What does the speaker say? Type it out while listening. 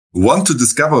Want to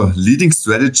discover leading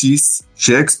strategies,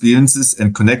 share experiences,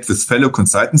 and connect with fellow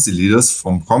consultancy leaders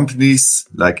from companies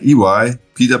like EY,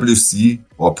 PwC,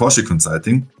 or Porsche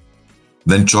Consulting?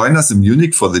 Then join us in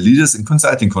Munich for the Leaders in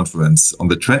Consulting Conference on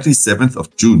the 27th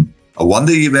of June, a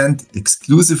one-day event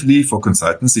exclusively for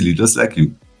consultancy leaders like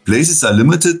you. Places are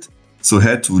limited, so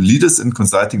head to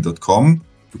leadersinconsulting.com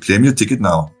to claim your ticket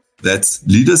now. That's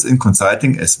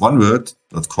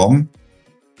leadersinconsulting.com.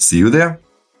 See you there.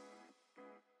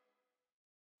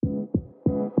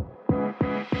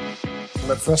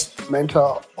 My first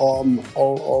mentor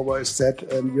always said,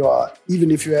 you are,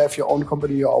 even if you have your own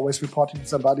company, you're always reporting to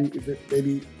somebody. If it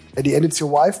maybe at the end it's your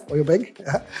wife or your bank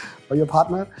or your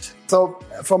partner. So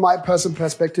from my personal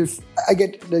perspective, I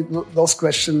get the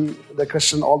question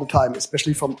all the time,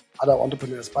 especially from other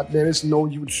entrepreneurs. But there is no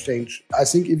huge change. I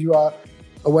think if you are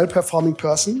a well-performing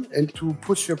person and to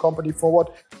push your company forward,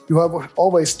 you have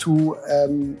always to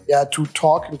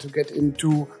talk and to get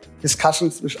into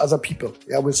discussions with other people,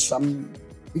 with some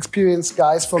experienced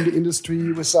guys from the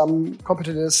industry, with some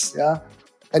competitors,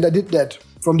 And I did that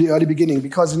from the early beginning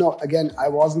because, again, I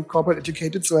wasn't corporate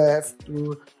educated, so I have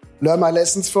to learn my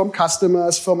lessons from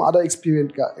customers, from other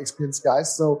experienced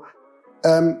guys. So,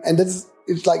 and it's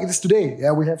like it is today.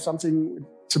 We have something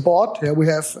to board. We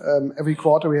have every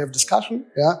quarter we have discussion.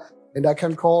 And I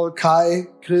can call Kai,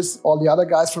 Chris, all the other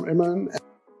guys from Imran, and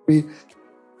we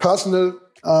personal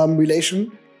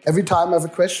relation. Every time I have a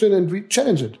question and we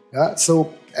challenge it.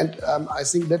 So, I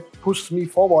think that pushed me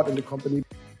forward in the company.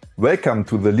 Welcome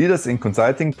to the Leaders in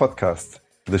Consulting podcast,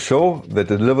 the show that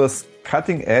delivers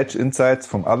cutting-edge insights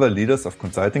from other leaders of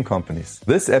consulting companies.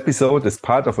 This episode is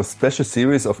part of a special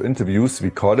series of interviews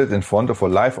recorded in front of a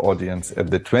live audience at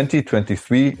the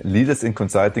 2023 Leaders in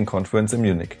Consulting Conference in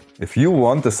Munich. If you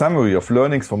want a summary of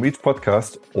learnings from each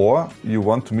podcast, or you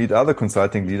want to meet other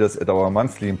consulting leaders at our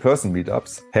monthly in-person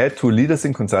meetups, head to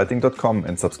leadersinconsulting.com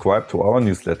and subscribe to our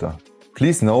newsletter.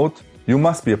 Please note, you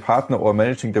must be a partner or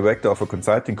managing director of a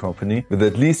consulting company with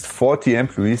at least 40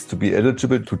 employees to be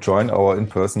eligible to join our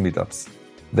in-person meetups.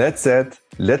 That said,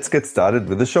 let's get started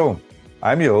with the show.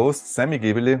 I'm your host, Sammy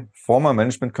Gebele, former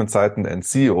management consultant and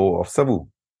CEO of Savu.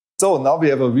 So now we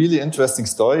have a really interesting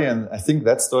story, and I think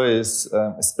that story is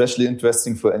especially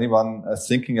interesting for anyone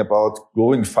thinking about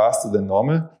growing faster than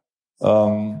normal.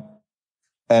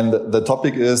 And the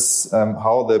topic is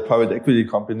how the private equity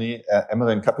company,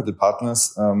 Emerald Capital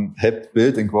Partners, helped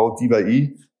build and grow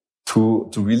diva-e to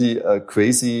really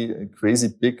crazy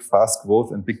big, fast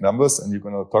growth and big numbers. And you're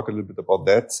going to talk a little bit about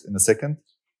that in a second.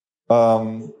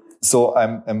 So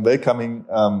I'm welcoming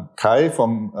Kai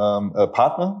from a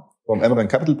partner from Emerald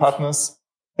Capital Partners,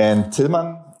 and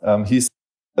Tilman. He's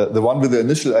the one with the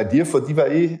initial idea for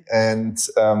diva-e and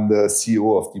the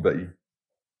CEO of diva-e.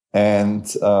 And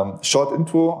short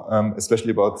intro,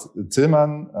 especially about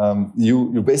Tilman.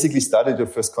 You basically started your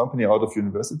first company out of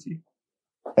university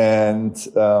and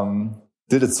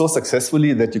did it so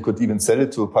successfully that you could even sell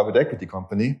it to a private equity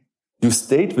company. You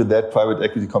stayed with that private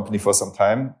equity company for some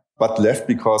time, but left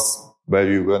because,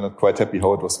 you were not quite happy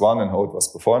how it was run and how it was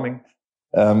performing.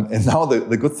 And now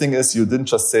the good thing is you didn't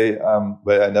just say,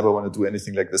 I never want to do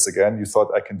anything like this again. You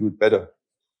thought I can do it better.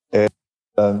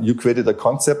 You created the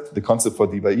concept for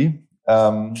diva-e,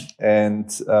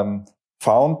 and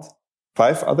found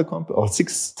five other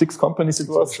six companies. It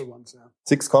was ones,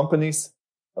 6 companies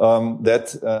and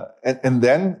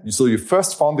then so you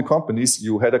first found the companies.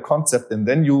 You had a concept, and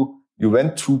then you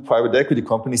went to private equity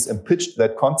companies and pitched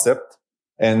that concept.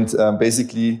 And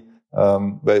basically,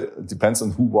 it depends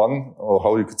on who won, or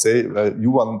how you could say,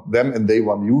 you won them and they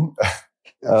won you.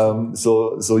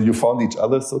 So you found each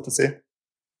other, so to say.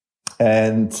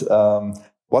 And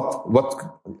what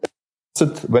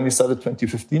when you started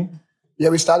 2015?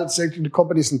 We started selling the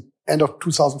companies in end of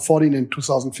 2014, and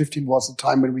 2015 was the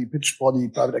time when we pitched for the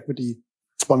private equity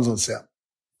sponsors.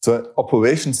 So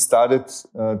operations started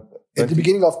at the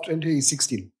beginning of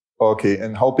 2016. Okay,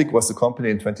 and how big was the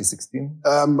company in 2016?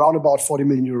 Around about 40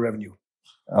 million euro revenue.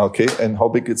 Okay, and how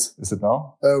big is it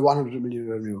now? 100 million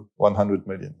revenue. 100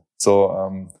 million.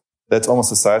 So that's almost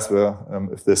the size where,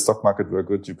 if the stock market were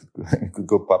good, you could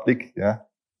go public.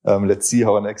 Let's see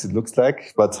how an exit looks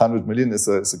like. But 100 million is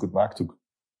a good mark to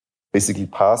basically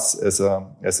pass as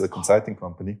a consulting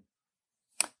company.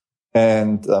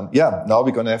 And now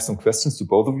we're going to have some questions to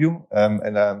both of you.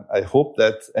 And I hope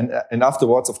that, and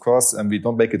afterwards, of course, we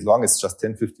don't make it long. It's just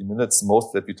 10, 15 minutes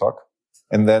most that we talk.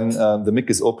 And then the mic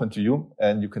is open to you,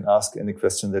 and you can ask any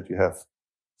question that you have.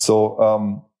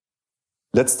 So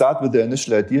let's start with the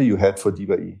initial idea you had for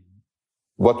diva-e.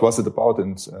 What was it about,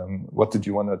 and what did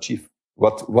you want to achieve?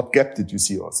 What gap did you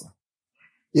see also?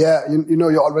 Yeah,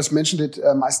 you always mentioned it.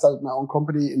 I started my own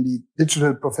company in the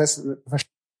digital professional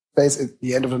space at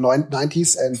the end of the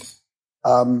 90s, and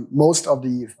most of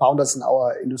the founders in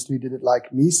our industry did it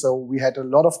like me. So we had a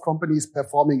lot of companies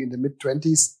performing in the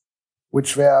mid-20s,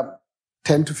 which were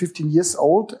 10 to 15 years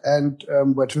old and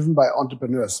were driven by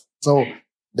entrepreneurs. So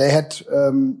they had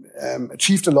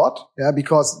achieved a lot,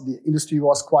 because the industry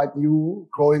was quite new,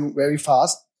 growing very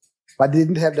fast. But they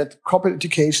didn't have that corporate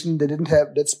education. They didn't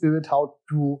have that spirit how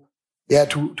to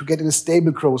get in a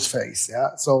stable growth phase.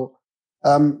 Yeah. So,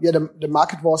 the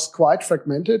market was quite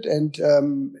fragmented, and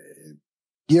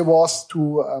here was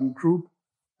to group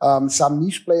some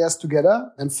niche players together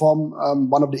and form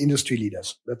one of the industry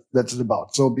leaders. That's it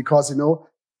about. So because,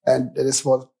 and this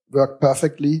worked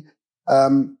perfectly.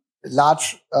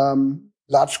 Large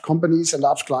companies and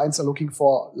large clients are looking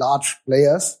for large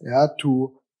players,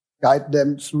 to guide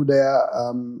them through their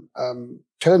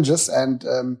challenges. And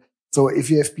so if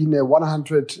you have been a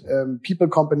 100 people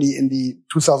company in the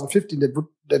 2015, that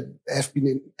had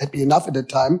been enough at that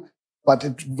time, but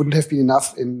it wouldn't have been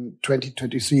enough in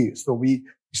 2023. So we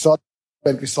thought,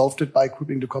 and we solved it by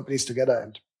grouping the companies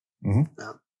together. And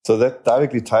So that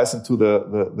directly ties into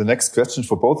the next question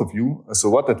for both of you. So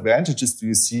what advantages do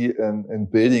you see in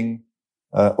building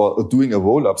or doing a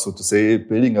roll-up, so to say,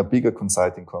 building a bigger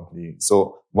consulting company?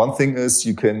 So one thing is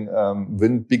you can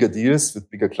win bigger deals with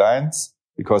bigger clients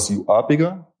because you are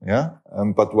bigger,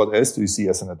 but what else do you see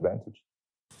as an advantage?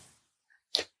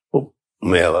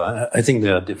 Well, I think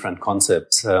there are different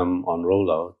concepts on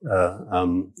rollout.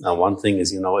 One thing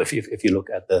is, if you look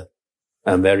at the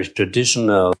very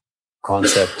traditional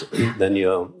concept, then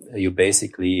you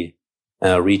basically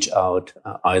reach out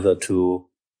either to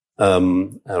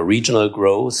regional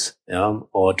growth,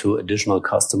 or to additional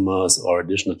customers or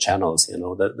additional channels.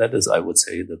 That is, I would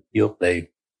say, the pure play.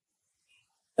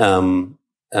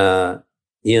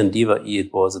 Here in diva-e,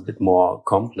 it was a bit more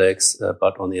complex,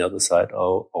 but on the other side,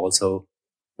 also,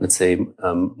 let's say,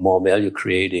 more value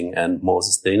creating and more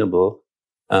sustainable,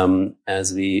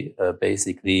 as we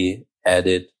basically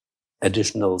added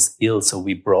additional skills. So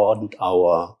we broadened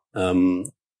our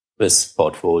risk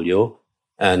portfolio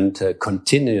and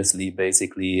continuously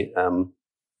basically,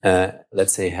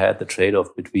 let's say, had the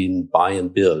trade-off between buy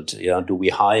and build. Do we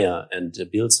hire and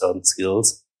build certain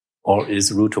skills, or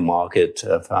is route to market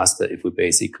faster if we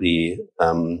basically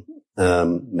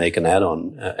make an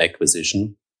add-on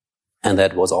acquisition? And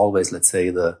that was always, let's say,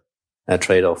 the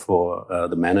trade-off for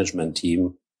the management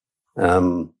team.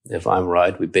 If I'm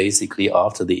right, we basically,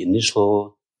 after the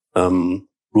initial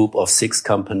group of 6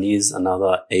 companies,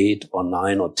 another 8 or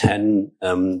 9 or 10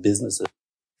 businesses,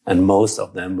 and most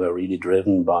of them were really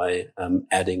driven by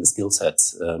adding skill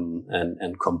sets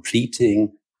and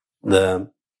completing the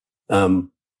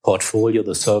portfolio,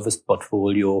 the service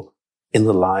portfolio, in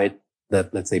the light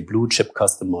that, let's say, blue chip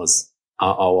customers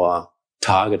are our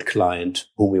target client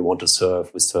whom we want to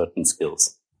serve with certain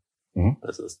skills.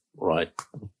 This is right.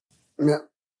 Yeah.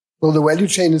 So the value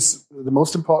chain is the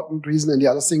most important reason. And the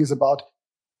other thing is about,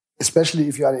 especially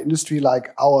if you are in an industry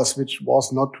like ours, which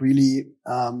was not really,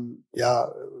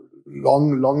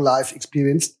 long life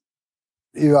experience,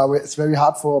 it's very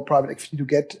hard for private equity to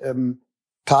get,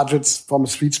 targets from a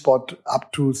sweet spot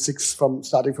up to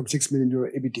starting from 6 million euro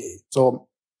EBITDA. So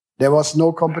there was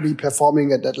no company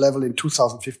performing at that level in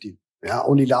 2015.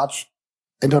 Only large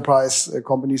enterprise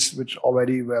companies which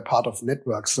already were part of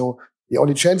networks. So the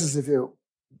only chance is if you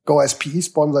go as PE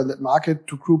sponsor in that market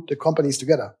to group the companies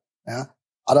together.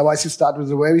 Otherwise, you start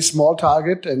with a very small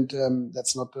target, and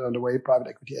that's not the way private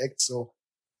equity acts. So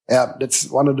that's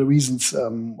one of the reasons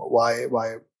why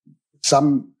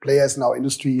some players in our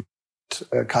industry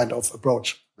kind of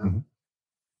approach.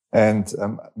 And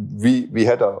we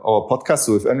had our podcast.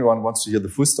 So if anyone wants to hear the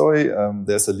full story,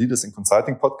 there's a Leaders in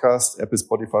Consulting podcast, Apple,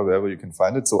 Spotify, wherever you can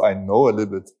find it. So I know a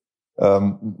little bit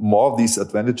more of these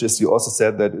advantages. You also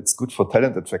said that it's good for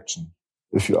talent attraction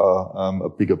if you are a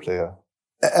bigger player.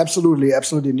 Absolutely.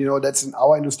 And that's in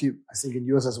our industry, I think in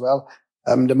yours as well.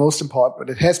 The most important, but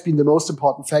it has been the most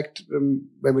important fact when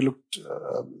we looked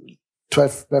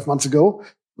 12 months ago.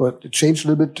 But it changed a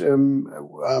little bit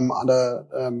under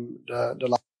the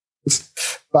last.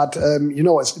 But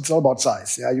it's all about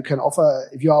size. You can offer,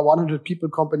 if you are a 100 people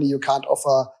company, you can't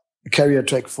offer a career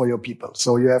track for your people.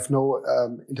 So you have no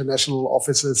international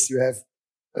offices. You have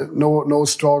no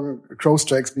strong growth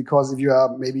tracks, because if you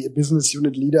are maybe a business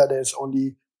unit leader, there's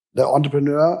only the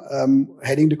entrepreneur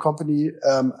heading the company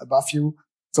above you.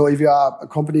 So if you are a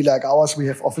company like ours, we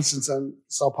have offices in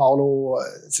Sao Paulo,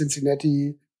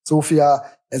 Cincinnati, Sofia,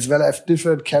 as well as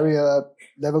different career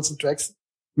levels and tracks.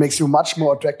 Makes you much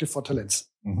more attractive for talents.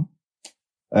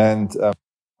 And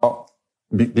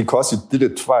Because you did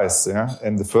it twice, yeah,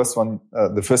 and the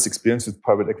first experience with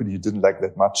private equity, you didn't like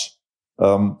that much.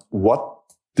 What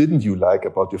didn't you like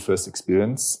about your first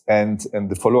experience? And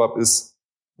the follow-up is,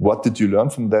 what did you learn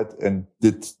from that, and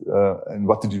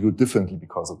what did you do differently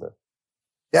because of that?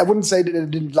 Yeah, I wouldn't say that I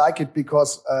didn't like it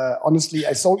because, honestly,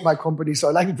 I sold my company, so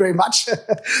I liked it very much.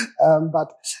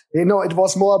 But, it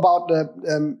was more about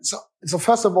so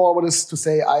first of all, what is to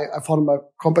say, I founded my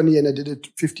company and I did it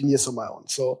 15 years on my own.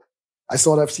 So I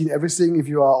thought I've seen everything if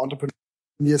you are entrepreneur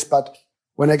years. But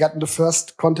when I got into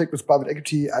first contact with private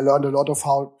equity, I learned a lot of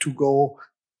how to go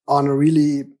on a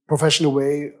really professional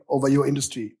way over your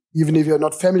industry, even if you're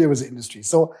not familiar with the industry.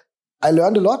 So I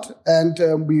learned a lot, and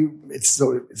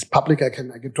it's public. I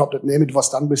can drop that name. It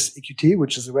was done with EQT,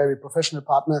 which is a very professional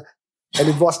partner, and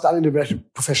it was done in a very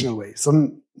professional way.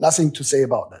 So nothing to say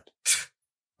about that.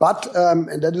 But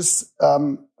and that is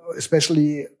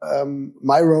especially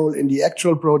my role in the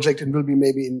actual project, and will be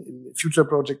maybe in the future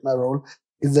project. My role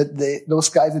is that those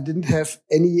guys that didn't have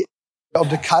any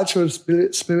of the cultural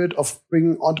spirit of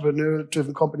bringing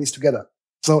entrepreneurial-driven companies together.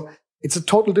 So it's a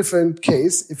total different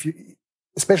case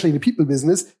especially in the people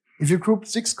business, if you group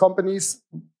 6 companies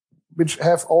which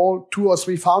have all 2 or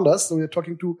 3 founders, so we're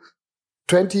talking to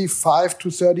 25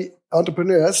 to 30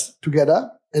 entrepreneurs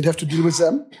together and have to deal with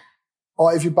them.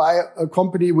 Or if you buy a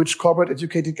company which corporate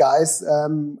educated guys,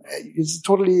 it's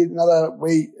totally another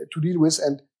way to deal with.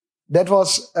 And that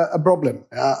was a problem.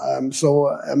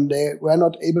 So they were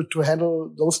not able to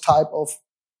handle those type of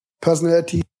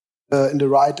personality in the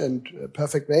right and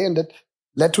perfect way. And that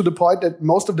led to the point that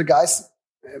most of the guys,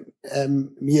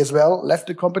 me as well, left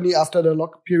the company after the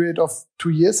lock period of 2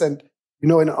 years. And, in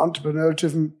an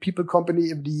entrepreneurial-driven people company,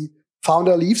 if the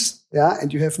founder leaves,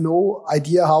 and you have no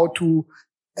idea how to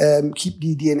keep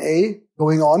the DNA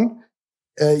going on,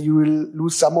 you will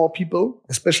lose some more people,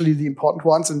 especially the important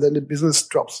ones, and then the business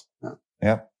drops.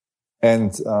 Yeah.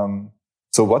 And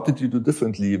so what did you do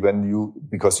differently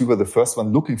because you were the first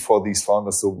one looking for these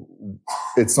founders? So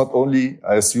it's not only,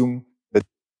 I assume, that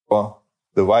you are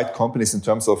the right companies in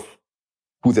terms of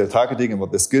who they're targeting and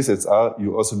what their skill sets are.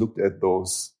 You also looked at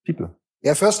those people.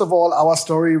 Yeah, first of all, our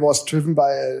story was driven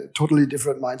by a totally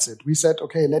different mindset. We said,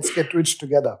 okay, let's get rich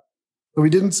together. So we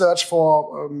didn't search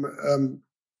for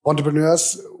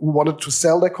entrepreneurs who wanted to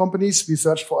sell their companies. We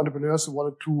searched for entrepreneurs who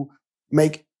wanted to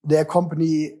make their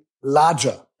company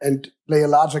larger and play a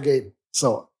larger game.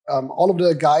 So all of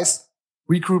the guys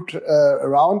regrouped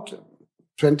around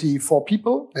 24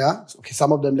 people. Yeah, okay,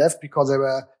 some of them left because they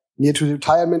were near to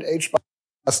retirement age, but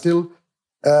still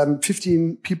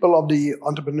 15 people of the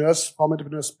former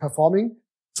entrepreneurs performing.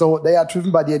 So they are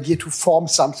driven by the idea to form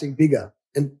something bigger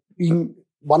and being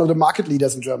one of the market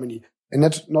leaders in Germany, and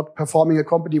not performing a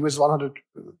company with 100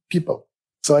 people.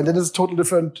 So, and that is a total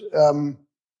different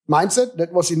mindset.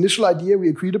 That was the initial idea we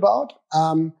agreed about.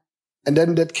 And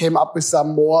then that came up with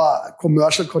some more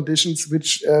commercial conditions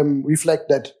which reflect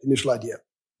that initial idea.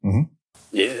 Mm-hmm.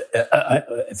 Yeah,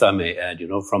 if I may add,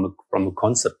 from a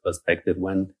concept perspective,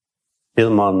 when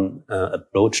Tilman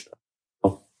approached,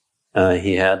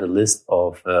 he had a list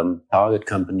of target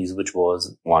companies, which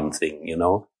was one thing,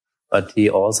 but he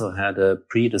also had a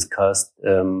pre-discussed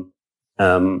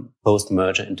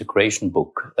post-merger integration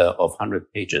book of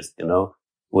 100 pages,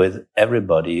 with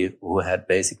everybody who had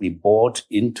basically bought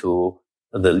into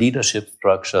the leadership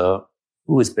structure,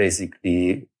 who is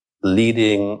basically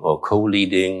leading or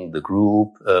co-leading the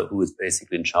group, who is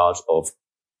basically in charge of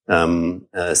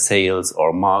sales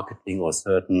or marketing or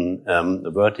certain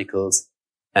verticals.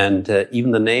 And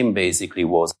even the name basically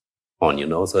was on,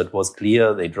 so it was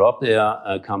clear they dropped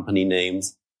their company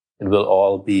names. It will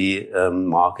all be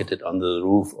marketed under the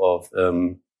roof of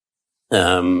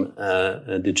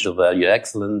digital value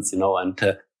excellence, and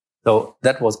so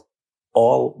that was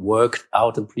all worked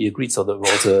out and pre-agreed. So there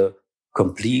was a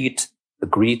complete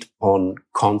agreed on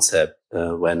concept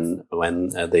when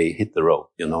they hit the road,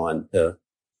 and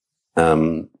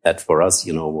that for us,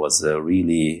 was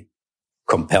really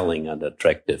compelling and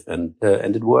attractive, and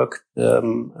it worked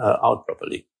out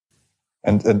properly.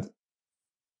 And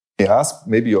I asked,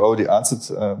 maybe you already answered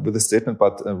with a statement,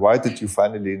 but why did you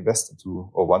finally invest into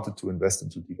or wanted to invest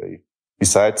into diva-e,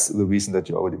 besides the reason that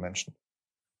you already mentioned?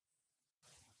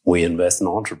 We invest in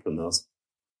entrepreneurs.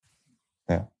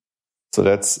 Yeah, so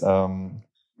that's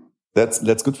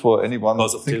good for anyone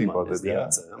thinking Tilman about it. The yeah.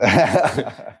 answer.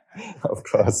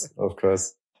 Of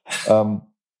course.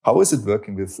 How is it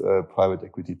working with private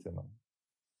equity, Tilman?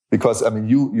 Because,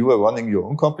 you were running your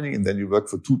own company and then you worked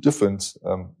for 2 different,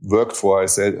 I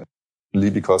said,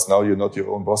 because now you're not your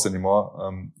own boss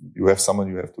anymore. You have someone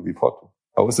you have to report to.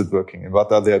 How is it working, and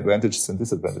what are the advantages and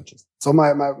disadvantages? So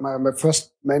my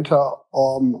first mentor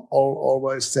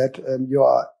always said, you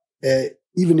are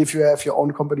even if you have your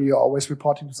own company, you're always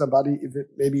reporting to somebody. If it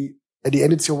maybe at the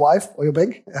end it's your wife or your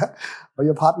bank or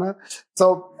your partner.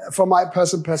 So from my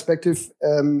personal perspective,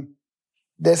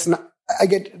 I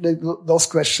get the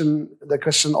question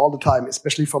all the time,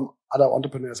 especially from other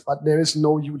entrepreneurs. But there is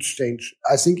no huge change.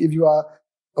 I think if you are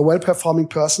a well-performing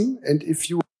person and if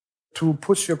you to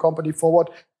push your company forward,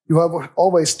 you have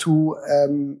always to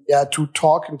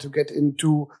talk and to get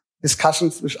into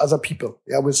discussions with other people,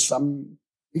 with some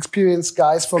experienced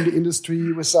guys from the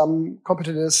industry, with some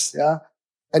competitors,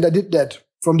 And I did that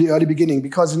from the early beginning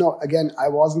because, again, I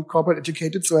wasn't corporate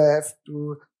educated, so I have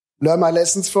to learn my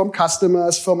lessons from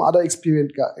customers, from other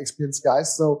experienced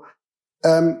guys. So,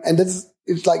 and it's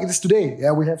like it is today.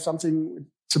 We have something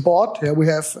support. We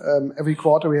have every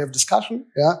quarter we have discussion.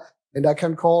 And I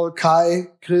can call Kai,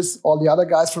 Chris, all the other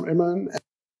guys from Imran, and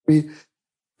we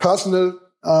personal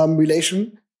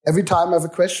relation. Every time I have a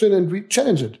question and we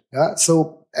challenge it.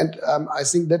 So, and I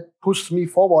think that pushed me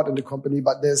forward in the company,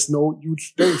 but there's no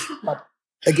huge change. But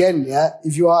again,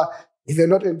 if you're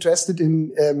not interested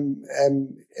in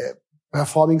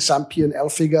performing some P&L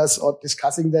figures or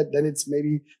discussing that, then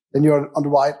you're on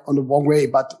the wrong way.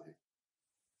 But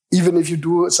even if you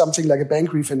do something like a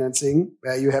bank refinancing,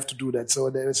 you have to do that. So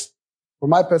from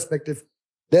my perspective,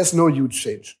 there's no huge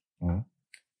change. Mm-hmm.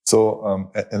 So,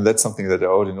 and that's something that I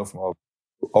already know from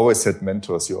always had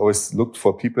mentors. You always looked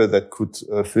for people that could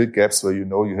fill gaps where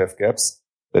you have gaps,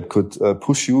 that could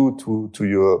push you to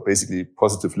your basically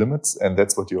positive limits. And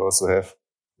that's what you also have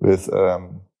with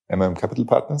MRM Capital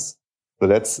Partners. So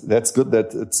that's good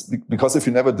that it's because if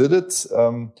you never did it,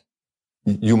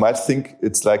 you might think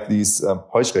it's like these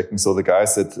Heuschrecken. So the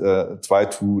guys that try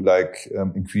to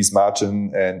increase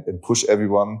margin and push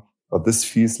everyone. But this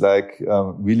feels like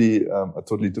really a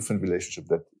totally different relationship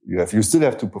that you have. You still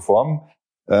have to perform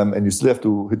and you still have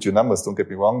to hit your numbers. Don't get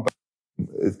me wrong, but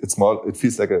it's more. It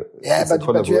feels like a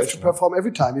but you have to perform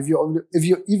every time.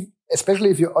 Especially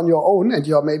if you're on your own and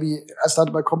I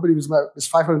started my company with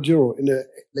 500 euro in the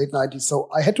late 90s. So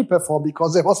I had to perform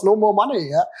because there was no more money.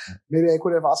 Maybe I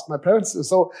could have asked my parents.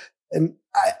 So, and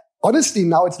honestly,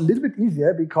 now it's a little bit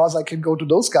easier because I can go to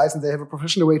those guys and they have a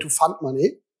professional way to fund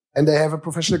money and they have a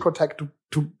professional contact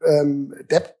to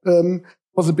debt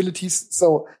possibilities.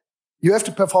 So you have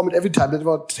to perform it every time. That's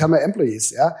what I tell my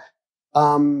employees.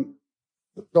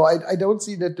 So I don't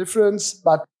see the difference,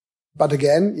 but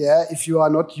again, if you are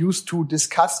not used to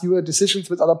discuss your decisions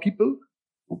with other people,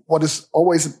 what is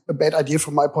always a bad idea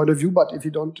from my point of view, but if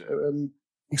you don't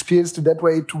experience that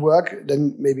way to work,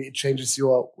 then maybe it changes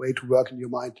your way to work in your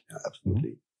mind.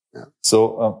 Absolutely. Mm-hmm.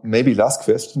 So maybe last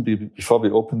question before we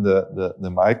open the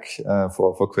mic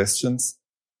for questions.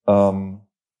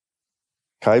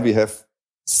 Kai, we have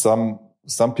some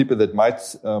people that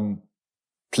might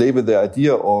play with the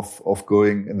idea of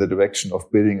going in the direction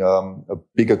of building a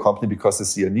bigger company because they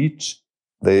see a niche.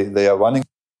 They are running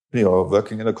or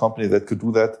working in a company that could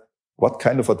do that. What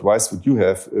kind of advice would you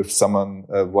have if someone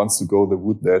wants to go the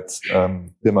route that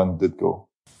Tilman did go?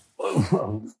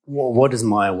 What is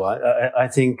my advice? I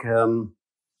think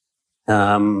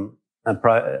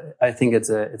it's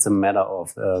a matter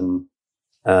of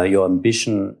your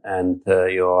ambition and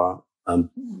your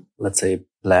let's say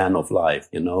plan of life.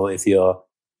 If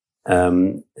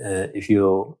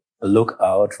you look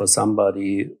out for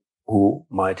somebody who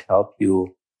might help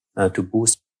you to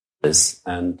boost this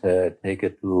and take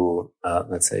it to,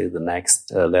 let's say, the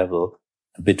next level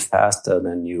a bit faster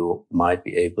than you might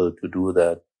be able to do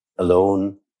that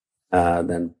alone,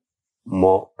 then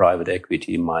more private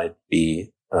equity might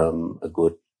be a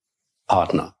good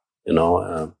partner.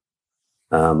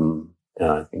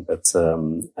 I think that's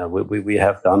we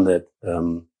have done that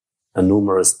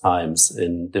numerous times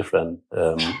in different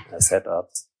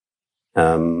setups.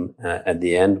 At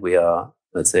the end, we are,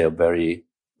 let's say, a very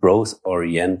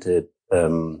growth-oriented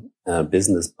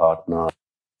business partner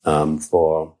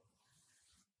for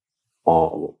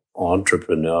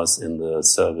entrepreneurs in the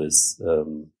service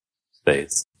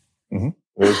space. Mm-hmm.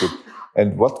 Very good.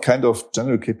 And what kind of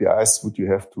general KPIs would you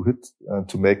have to hit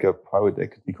to make a private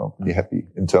equity company happy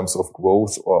in terms of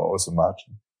growth or also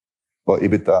margin or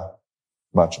EBITDA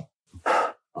margin?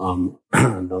 I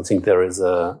don't think there is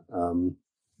a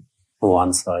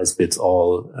one size fits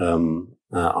all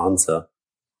answer.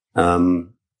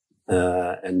 And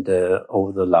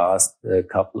over the last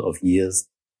couple of years,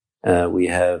 we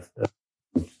have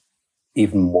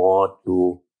even more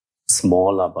to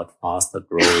smaller but faster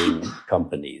growing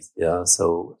companies.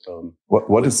 So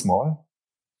what is small?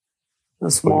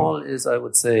 Small is, I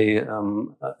would say,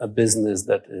 a business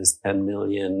that is 10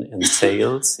 million in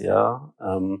sales,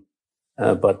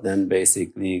 but then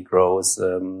basically grows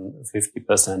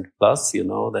 50% plus.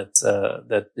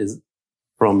 That is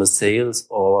from a sales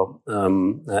or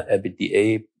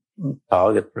EBITDA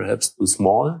target perhaps too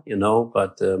small.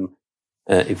 But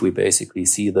if we basically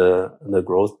see the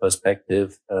growth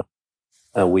perspective,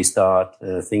 we start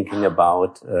thinking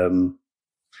about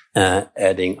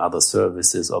adding other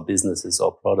services or businesses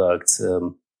or products,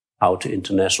 how to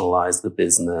internationalize the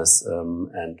business,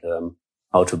 and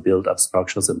how to build up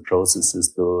structures and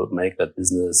processes to make that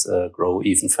business grow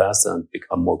even faster and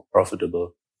become more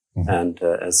profitable. Mm-hmm. And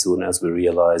as soon as we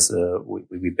realize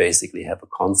we basically have a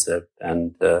concept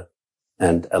and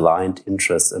aligned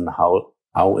interests in how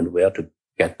and where to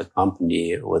get the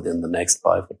company within the next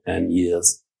 5 or 10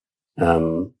 years,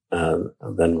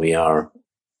 then we are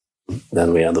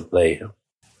the player.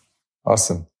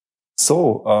 Awesome.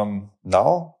 So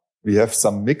now we have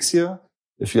some mix here.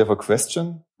 If you have a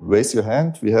question, raise your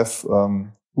hand. We have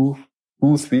 2-3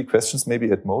 questions maybe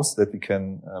at most that we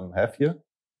can have here.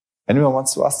 Anyone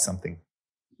wants to ask something?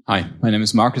 Hi, my name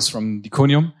is Marcus from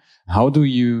Diconium. How do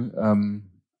you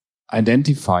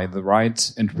identify the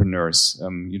right entrepreneurs?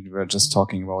 You were just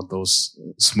talking about those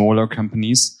smaller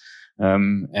companies.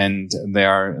 And there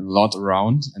are a lot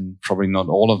around, and probably not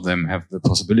all of them have the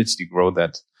possibility to grow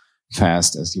that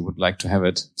fast as you would like to have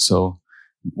it. So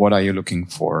what are you looking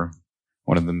for?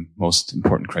 What are the most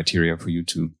important criteria for you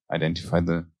to identify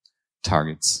the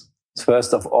targets?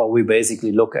 First of all, we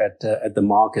basically look at the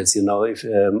markets. If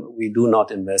we do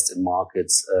not invest in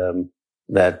markets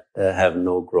that have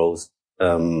no growth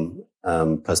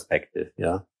perspective,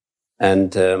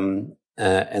 and then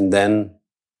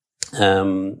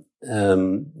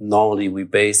normally we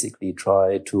basically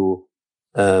try to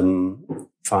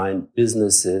find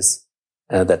businesses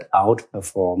that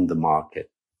outperform the market.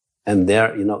 And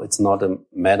there, it's not a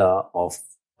matter of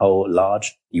how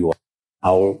large you are,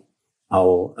 how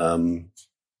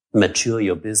mature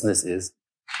your business is.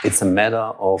 It's a matter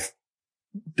of,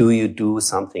 do you do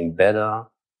something better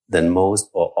than most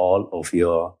or all of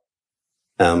your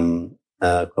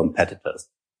competitors?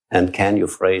 And can you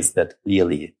phrase that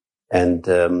clearly? And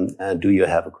do you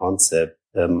have a concept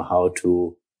how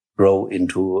to grow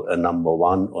into a number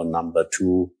 1 or number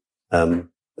 2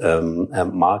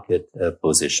 market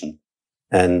position?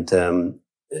 And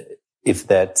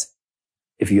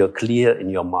if you're clear in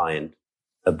your mind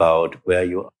about where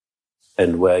you are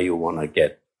and where you want to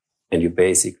get, and you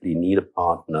basically need a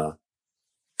partner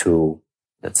to,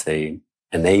 let's say,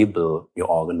 enable your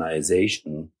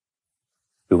organization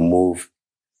to move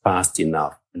fast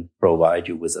enough and provide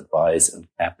you with advice and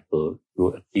capital to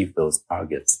achieve those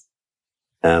targets,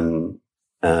 then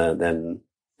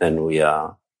we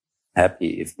are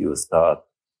happy if you start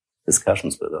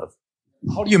discussions with us.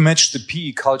 How do you match the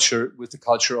PE culture with the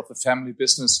culture of a family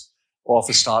business or of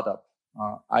a startup?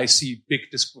 I see big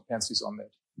discrepancies on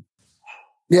that.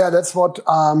 Yeah, that's what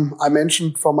I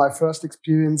mentioned from my first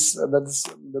experience. That is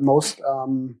the most,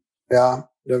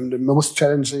 the most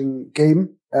challenging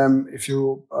game. If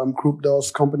you group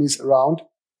those companies around,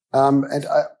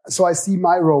 so I see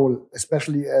my role,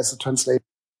 especially as a translator.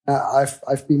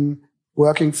 I've been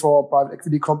working for private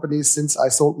equity companies since I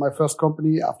sold my first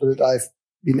company. After that, I've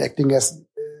been acting as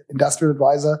industrial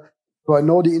advisor. So I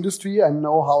know the industry, I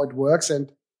know how it works,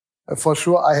 and for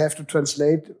sure I have to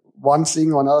translate one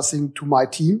thing or another thing to my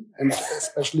team, and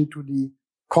especially to the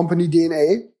company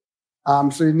DNA.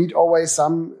 So you need always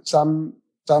some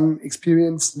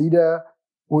experienced leader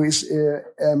who is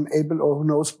able or who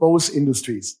knows both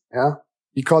industries. Yeah,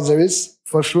 because there is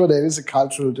a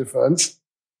cultural difference,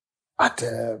 but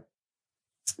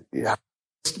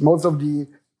most of the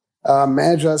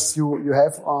managers you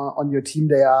have on your team,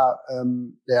 they are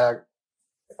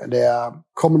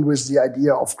common with the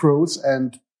idea of growth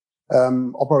and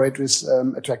operate with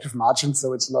attractive margins.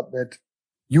 So it's not that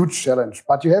huge challenge,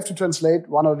 but you have to translate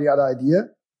one or the other idea.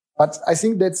 But I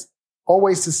think that's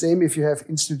always the same if you have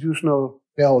institutional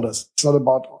shareholders. It's not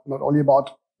only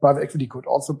about private equity, could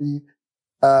also be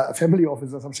a family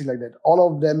office or something like that. All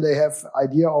of them, they have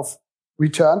idea of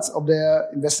returns of their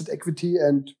invested equity,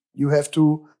 and you have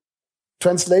to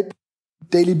translate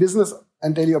daily business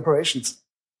and daily operations.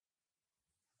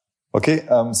 Okay,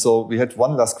 so we had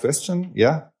one last question.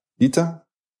 Yeah, Dieter?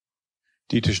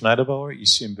 Dieter Schneiderbauer,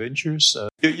 ECM Ventures.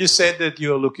 You said that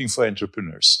you're looking for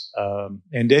entrepreneurs,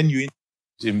 and then you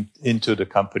into the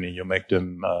company, you make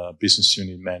them business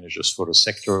unit managers for the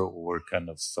sector or kind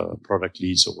of product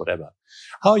leads or whatever.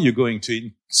 How are you going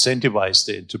to incentivize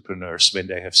the entrepreneurs when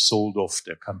they have sold off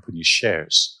their company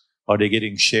shares? Are they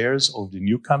getting shares of the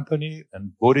new company?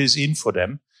 And what is in for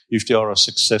them if they are a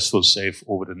successful SAFe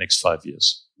over the next 5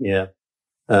 years? Yeah.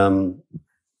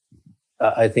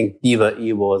 I think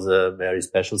diva-e was a very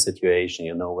special situation,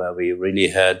 where we really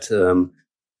had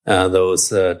those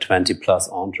 20 plus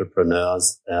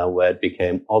entrepreneurs, where it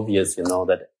became obvious,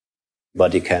 that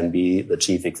everybody can be the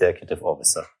chief executive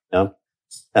officer. Yeah.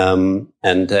 And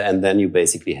then you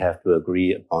basically have to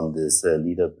agree upon this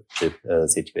leadership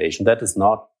situation. That is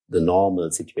not the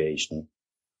normal situation.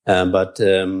 But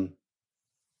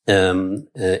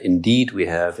indeed, we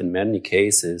have in many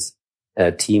cases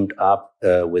teamed up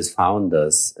with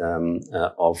founders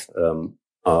of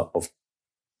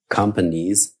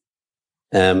companies,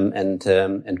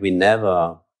 and we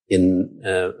never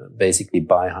basically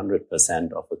buy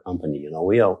 100% of the company.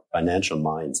 We are financial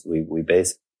minds. We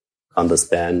basically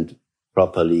understand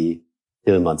properly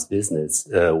Tilman's business.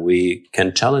 We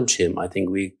can challenge him. I think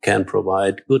we can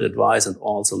provide good advice, and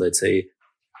also let's say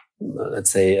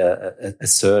a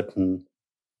certain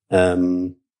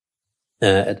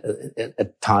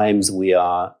at times we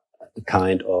are a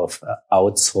kind of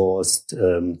outsourced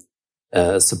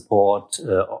support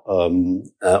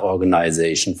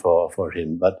organization for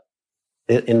him. But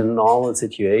in a normal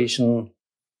situation,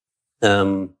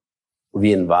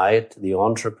 we invite the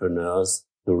entrepreneurs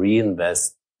to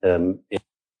reinvest in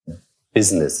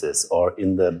businesses or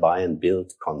in the buy and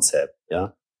build concept. Yeah.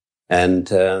 And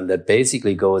that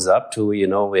basically goes up to, we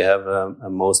have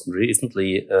most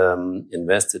recently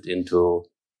invested into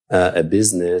a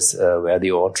business where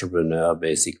the entrepreneur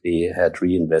basically had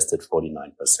reinvested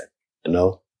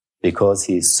 49%, because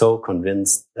he's so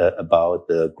convinced about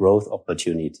the growth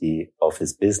opportunity of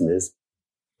his business.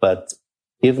 But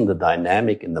given the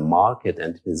dynamic in the market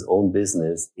and his own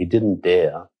business, he didn't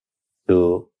dare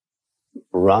to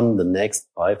run the next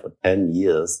 5 or 10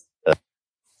 years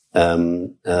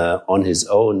on his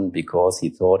own, because he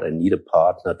thought, I need a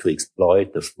partner to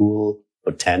exploit the full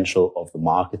potential of the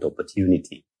market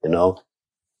opportunity,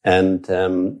 and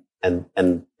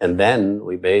then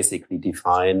we basically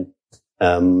define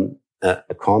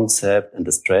a concept and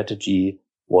a strategy,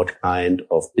 what kind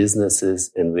of businesses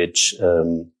in which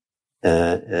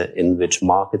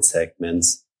market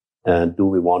segments do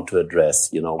we want to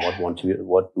address,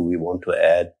 what do we want to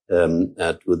add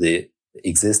to the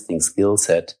existing skill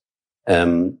set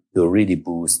to really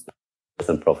boost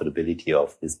the profitability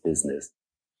of this business.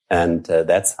 And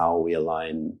that's how we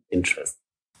align interests.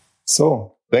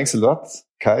 So thanks a lot,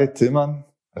 Kai, Tilman.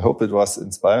 I hope it was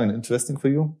inspiring and interesting for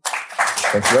you.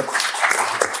 Thanks a lot.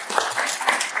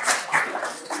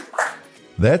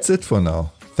 That's it for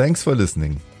now. Thanks for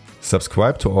listening.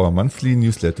 Subscribe to our monthly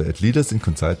newsletter at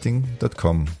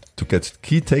leadersinconsulting.com to get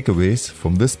key takeaways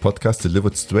from this podcast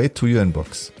delivered straight to your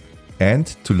inbox, and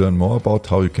to learn more about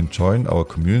how you can join our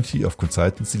community of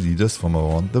consultancy leaders from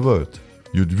around the world.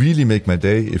 You'd really make my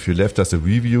day if you left us a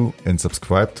review and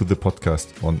subscribe to the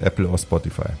podcast on Apple or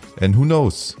Spotify. And who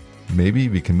knows, maybe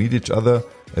we can meet each other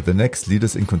at the next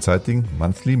Leaders in Consulting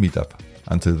monthly meetup.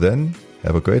 Until then,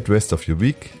 have a great rest of your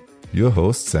week. Your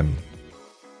host, Sam.